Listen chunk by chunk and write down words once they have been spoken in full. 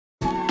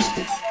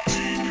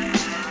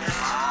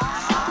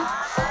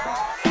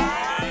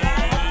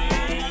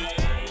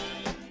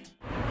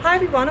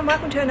everyone and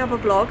welcome to another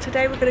vlog.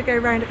 Today we're going to go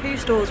around a few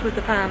stores with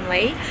the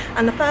family,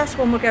 and the first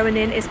one we're going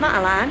in is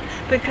Matalan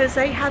because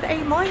they have a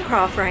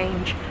Minecraft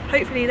range.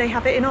 Hopefully they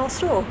have it in our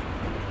store.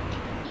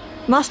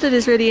 Mustard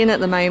is really in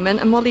at the moment,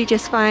 and Molly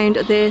just found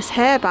this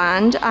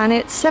hairband and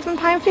it's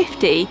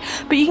 £7.50,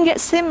 but you can get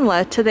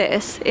similar to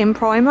this in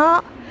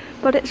Primark,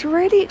 but it's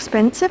really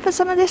expensive for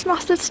some of this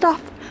mustard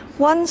stuff.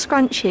 One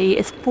scrunchie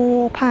is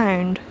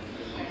 £4.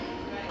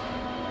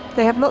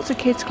 They have lots of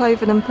kids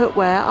clothing and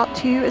footwear up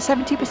to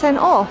 70%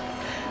 off,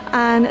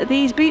 and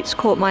these boots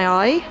caught my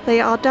eye. They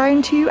are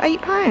down to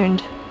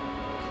 £8.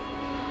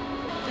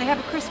 They have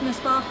a Christmas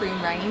bathroom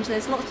range.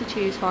 There's lots to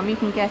choose from. You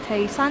can get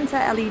a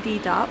Santa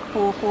LED duck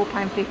for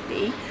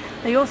 £4.50.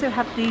 They also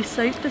have these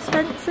soap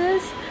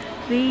dispensers.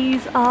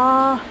 These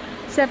are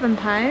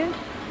 £7.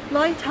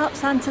 Light up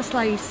Santa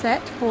sleigh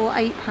set for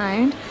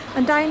 £8.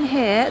 And down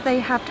here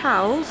they have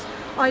towels.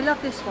 I love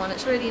this one,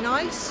 it's really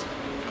nice.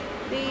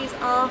 These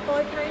are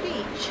 £5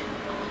 each.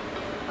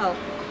 Oh,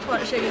 trying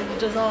to show you the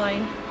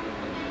design.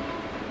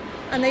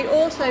 And they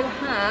also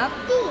have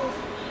these.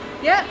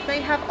 Yeah, they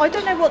have, I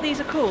don't know what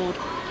these are called.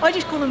 I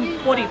just call them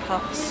body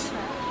puffs.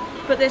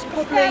 But there's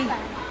probably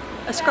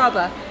a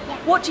scrubber.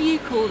 What do you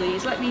call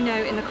these? Let me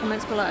know in the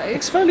comments below.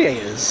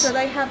 Exfoliators. So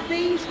they have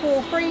these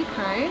for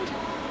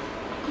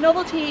 £3.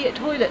 Novelty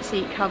toilet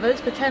seat covers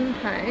for £10.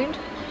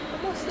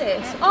 What's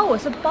this? Oh,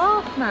 it's a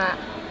bath mat.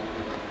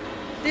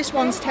 This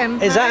one's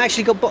 £10. Is that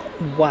actually got...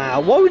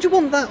 Wow, why would you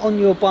want that on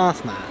your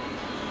bath mat?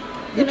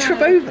 You'd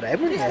trip over there,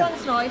 wouldn't you? This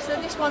one's nicer,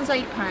 this one's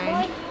 £8.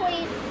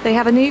 They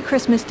have a new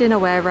Christmas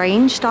dinnerware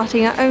range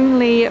starting at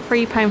only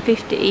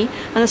 £3.50,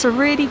 and it's a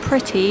really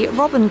pretty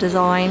robin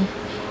design.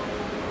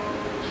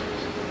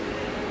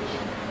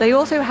 They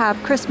also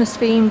have Christmas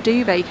themed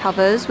duvet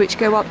covers which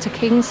go up to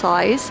king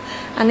size,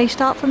 and they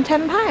start from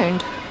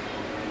 £10.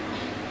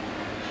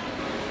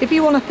 If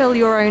you want to fill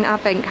your own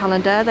advent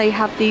calendar, they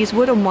have these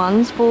wooden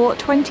ones for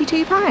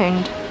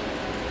 £22.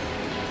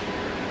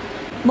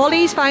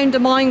 Molly's found the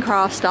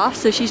Minecraft stuff,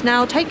 so she's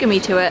now taken me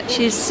to it.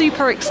 She's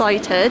super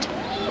excited.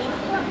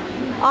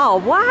 Oh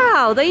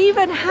wow, they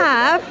even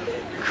have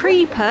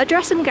creeper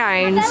dressing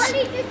gowns.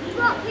 Melanie just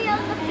dropped me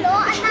on the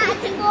floor and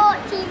that's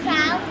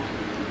 £14.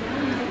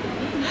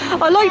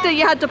 I like that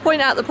you had to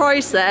point out the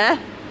price there.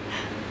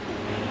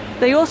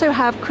 They also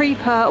have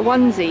creeper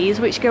onesies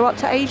which go up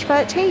to age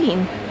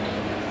 13.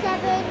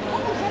 7.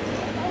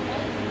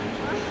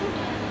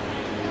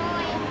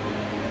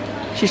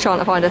 She's trying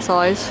to find her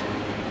size.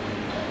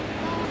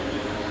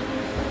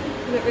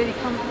 Is it really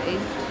comfy?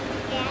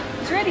 Yeah.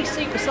 It's really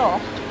super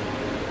soft.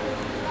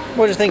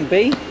 What do you think,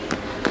 B? A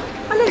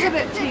little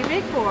bit too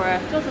big for her,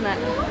 doesn't it?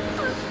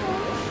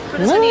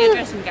 But it's only a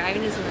dressing gown,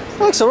 isn't it?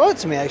 Looks alright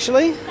to me,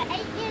 actually. For 8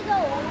 years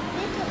old,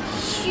 this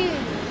looks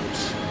huge.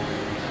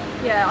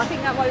 Yeah, I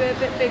think that might be a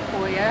bit big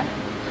for you.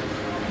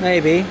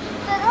 Maybe.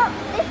 But look,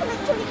 this is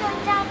literally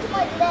going down to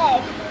my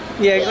leg.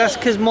 Yeah, that's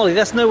because, Molly,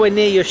 that's nowhere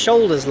near your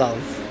shoulders,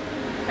 love.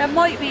 It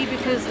might be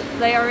because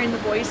they are in the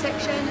boys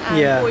section,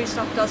 and boys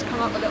stuff does come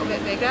up a little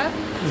bit bigger,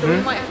 so we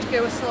might have to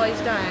go a size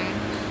down.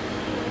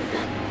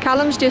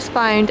 Callum's just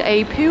found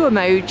a poo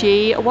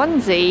emoji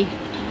onesie.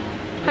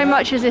 How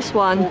much is this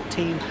one?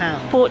 £14.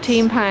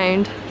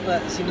 £14.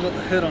 Let's see, we've got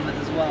the hood on it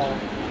as well.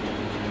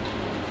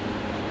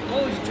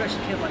 Why would you dress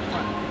your kid like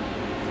that?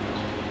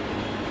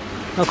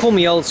 Now, call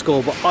me old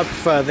school, but I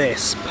prefer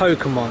this,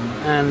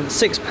 Pokemon, and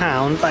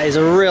 £6, that is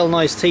a real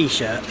nice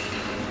t-shirt.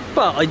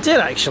 But I did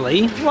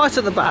actually, right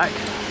at the back,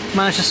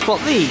 manage to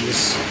spot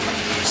these.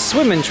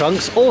 Swimming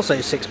trunks, also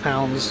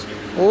 £6.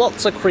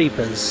 Lots of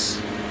creepers.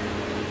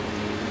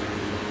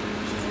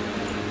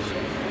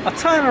 I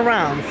turn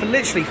around for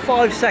literally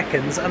 5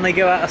 seconds and they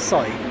go out of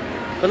sight.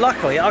 But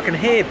luckily I can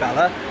hear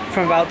Bella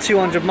from about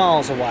 200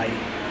 miles away.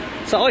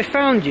 So I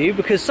found you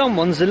because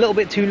someone's a little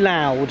bit too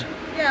loud.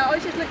 Yeah, I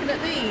was just looking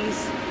at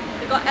these.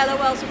 They've got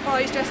LOL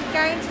surprise dressing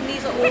gowns, and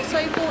these are also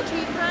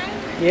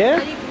 £14. Yeah?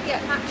 And you can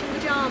get matching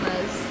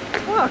pyjamas.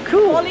 Oh,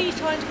 cool. Molly's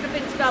trying to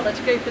convince Bella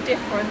to go for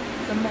different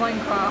than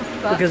Minecraft.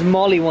 But Because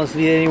Molly wants to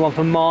be the only one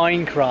for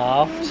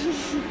Minecraft.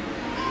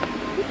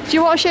 do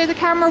you want to show the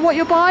camera what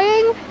you're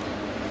buying?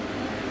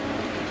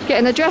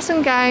 Getting a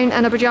dressing gown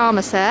and a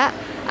pyjama set.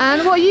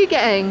 And what are you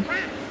getting?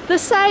 The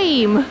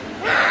same.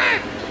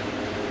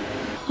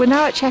 We're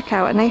now at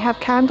checkout, and they have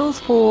candles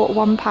for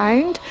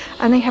 £1,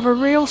 and they have a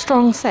real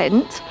strong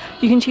scent.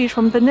 You can choose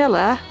from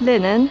vanilla,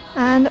 linen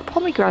and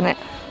pomegranate.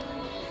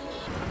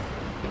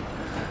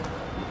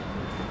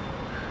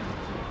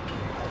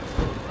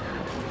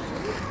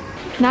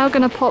 Now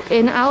going to pop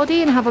in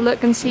Aldi and have a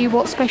look and see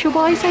what special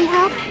buys they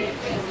have.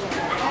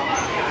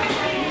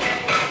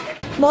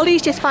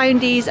 Molly's just found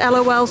these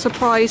LOL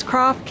surprise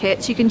craft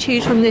kits. You can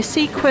choose from this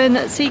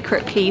sequin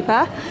secret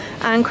keeper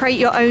and create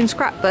your own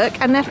scrapbook,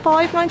 and they're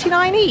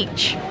 £5.99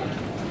 each.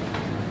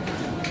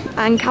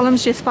 And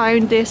Callum's just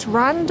found this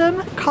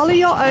random colour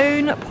your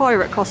own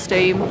pirate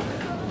costume.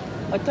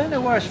 I don't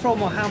know where it's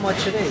from or how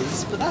much it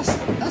is, but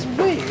that's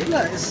weird.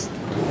 Look, it's...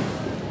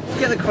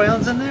 Get the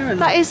crayons in there. And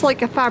that is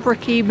like a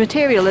fabric-y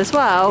material as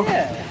well.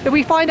 Yeah. If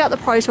we find out the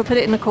price, we'll put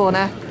it in the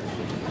corner.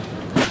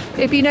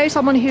 If you know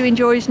someone who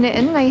enjoys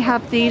knitting, they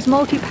have these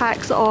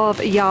multi-packs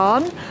of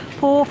yarn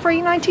for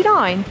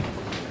 £3.99.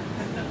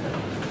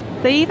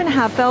 They even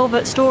have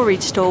velvet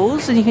storage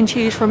stools, and you can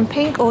choose from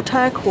pink or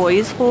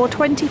turquoise for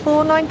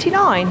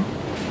 £24.99.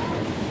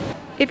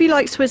 If you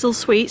like Swizzle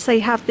Sweets, they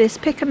have this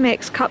pick and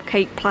mix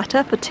cupcake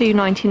platter for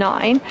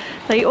 £2.99.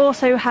 They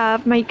also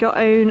have make your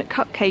own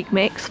cupcake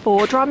mix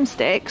for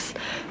drumsticks.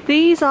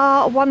 These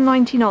are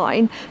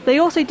 £1.99. They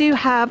also do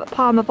have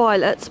Parma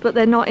Violets, but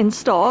they're not in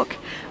stock.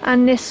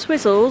 And this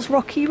Swizzles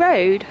Rocky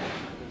Road.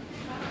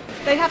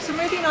 They have some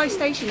really nice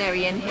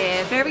stationery in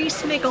here, very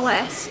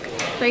Smiggle-esque.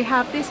 They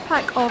have this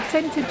pack of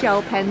scented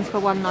gel pens for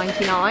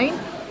 £1.99.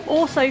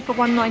 Also for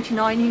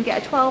 £1.99 you can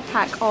get a 12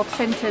 pack of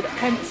scented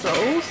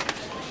pencils.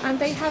 And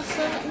they have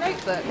some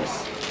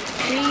notebooks.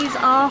 These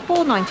are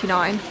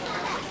 £4.99.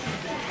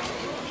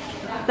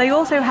 They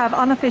also have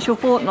unofficial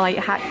fortnight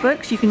hack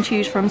books. You can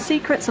choose from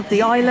Secrets of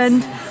the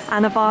Island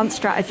and Advanced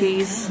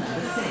Strategies.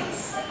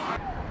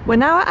 We're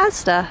now at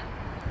Asda.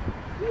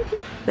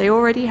 They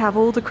already have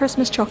all the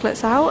Christmas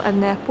chocolates out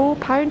and they're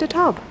 £4 a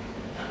tub.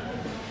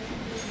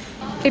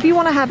 If you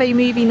want to have a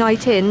movie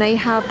night in, they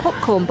have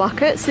popcorn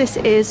buckets. This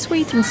is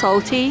sweet and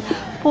salty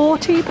for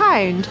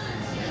 £2.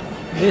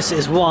 This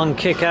is one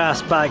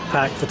kick-ass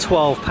backpack for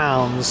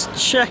 £12.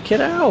 Check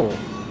it out.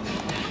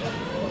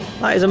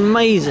 That is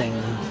amazing.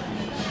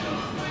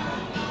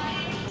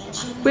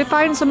 We've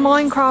found some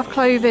Minecraft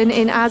clothing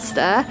in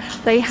Asda.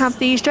 They have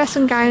these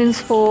dressing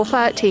gowns for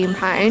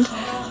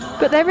 £13,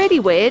 but they're really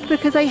weird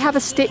because they have a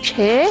stitch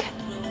here.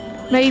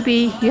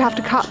 Maybe you have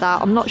to cut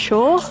that, I'm not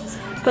sure.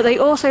 But they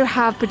also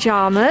have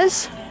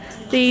pyjamas.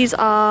 These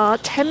are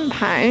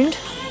 £10.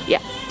 Yeah,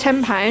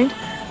 £10.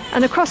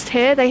 And across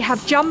here they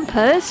have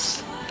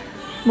jumpers.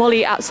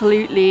 Molly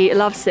absolutely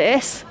loves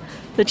this.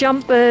 The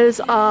jumpers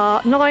are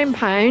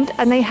 £9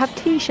 and they have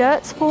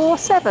t-shirts for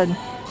 £7.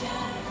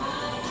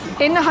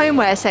 In the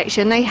homeware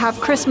section they have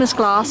Christmas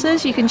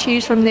glasses. You can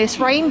choose from this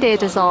reindeer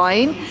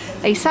design,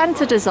 a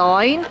Santa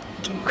design,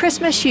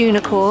 Christmas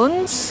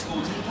unicorns.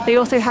 They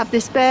also have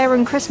this bear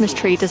and Christmas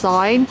tree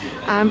design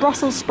and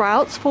Brussels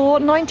sprouts for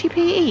 90p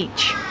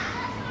each.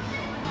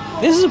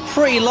 This is a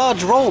pretty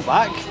large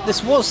rollback.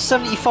 This was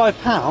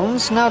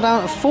 £75, now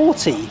down at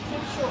 40.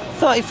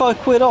 35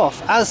 quid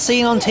off, as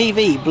seen on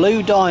TV,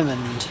 Blue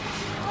Diamond.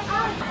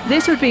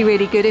 This would be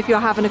really good if you're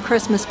having a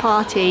Christmas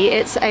party.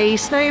 It's a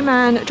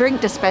snowman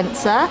drink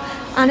dispenser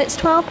and it's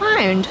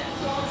 £12.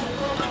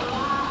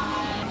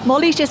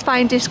 Molly's just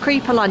found this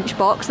creeper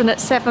lunchbox and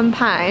it's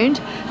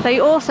 £7. They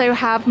also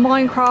have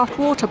Minecraft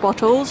water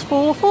bottles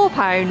for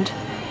 £4.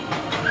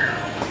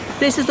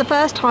 This is the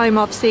first time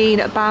I've seen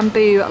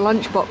bamboo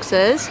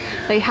lunchboxes.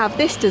 They have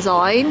this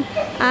design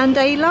and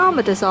a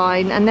llama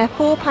design and they're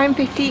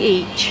 £4.50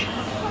 each.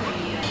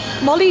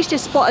 Molly's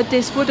just spotted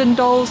this wooden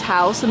doll's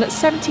house and it's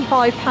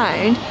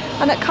 £75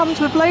 and it comes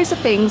with loads of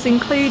things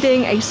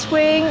including a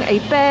swing, a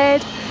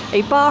bed,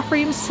 a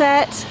bathroom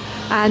set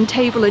and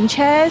table and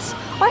chairs.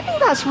 I think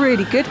that's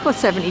really good for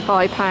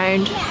 £75.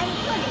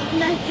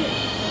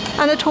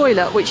 And a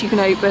toilet which you can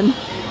open.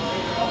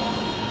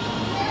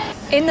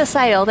 In the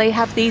sale they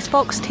have these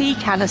Fox tea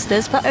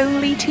canisters for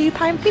only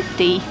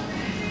 £2.50.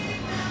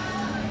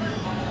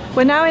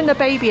 We're now in the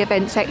baby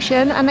event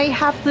section and they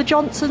have the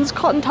Johnson's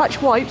Cotton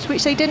Touch wipes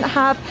which they didn't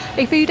have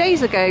a few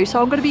days ago,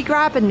 so I'm going to be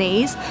grabbing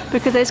these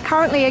because there's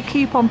currently a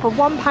coupon for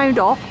 £1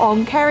 off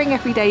on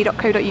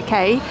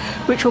caringeveryday.co.uk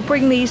which will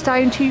bring these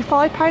down to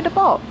 £5 a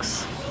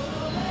box.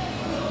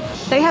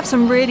 They have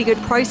some really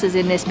good prices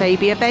in this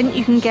baby event.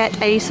 You can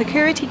get a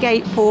security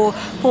gate for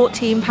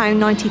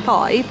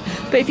 £14.95,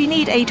 but if you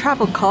need a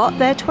travel cot,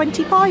 they're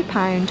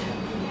 £25.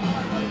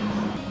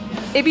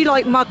 If you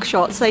like mug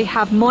shots, they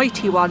have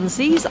mighty ones.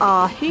 These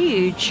are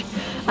huge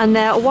and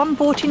they're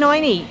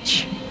 £1.49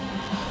 each.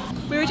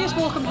 We were just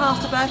walking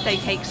past the birthday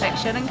cake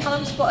section and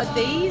Callum spotted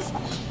these.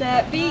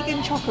 They're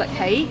vegan chocolate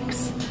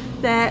cakes.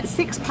 They're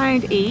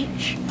 £6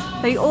 each.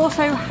 They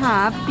also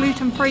have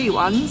gluten-free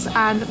ones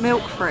and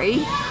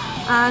milk-free.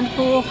 And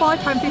for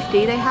 £5.50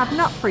 they have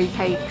nut-free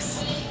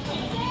cakes.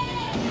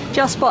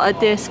 Just spotted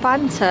this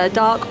Fanta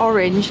Dark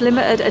Orange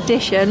limited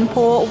edition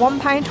for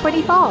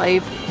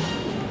 £1.25.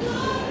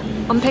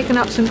 I'm picking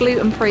up some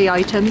gluten-free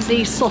items.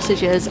 These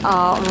sausages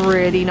are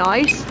really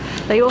nice.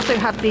 They also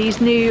have these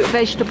new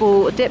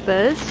vegetable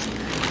dippers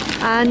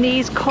and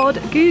these cod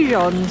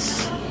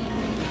goujons.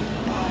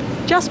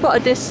 Just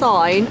spotted this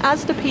sign,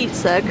 Asda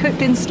pizza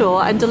cooked in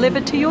store and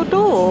delivered to your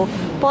door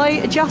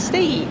by Just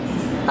Eat.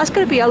 That's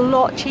going to be a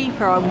lot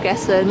cheaper, I'm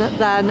guessing,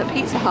 than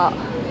Pizza Hut.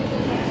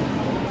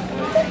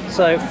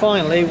 So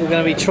finally we're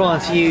going to be trying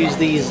to use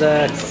these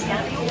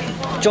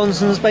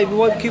Johnson's baby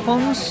wipe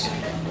coupons.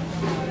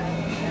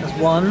 That's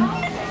 1,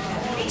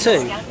 2.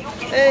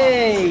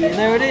 Hey, and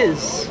there it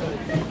is.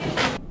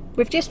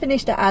 We've just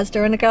finished at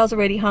Asda and the girls are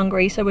really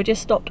hungry, so we're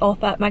just stopped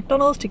off at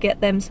McDonald's to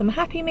get them some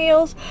Happy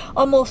Meals.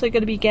 I'm also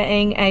going to be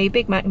getting a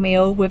Big Mac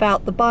meal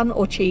without the bun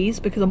or cheese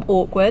because I'm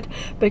awkward,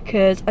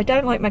 because I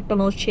don't like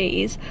McDonald's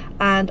cheese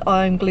and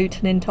I'm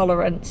gluten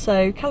intolerant.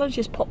 So Callum's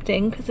just popped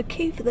in because the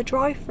queue for the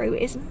drive-through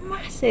is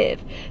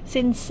massive. It's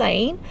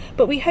insane.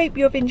 But we hope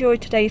you have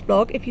enjoyed today's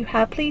vlog. If you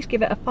have, please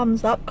give it a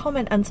thumbs up,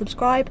 comment and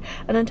subscribe,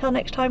 and until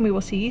next time we will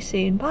see you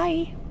soon.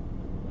 Bye.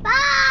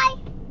 Bye.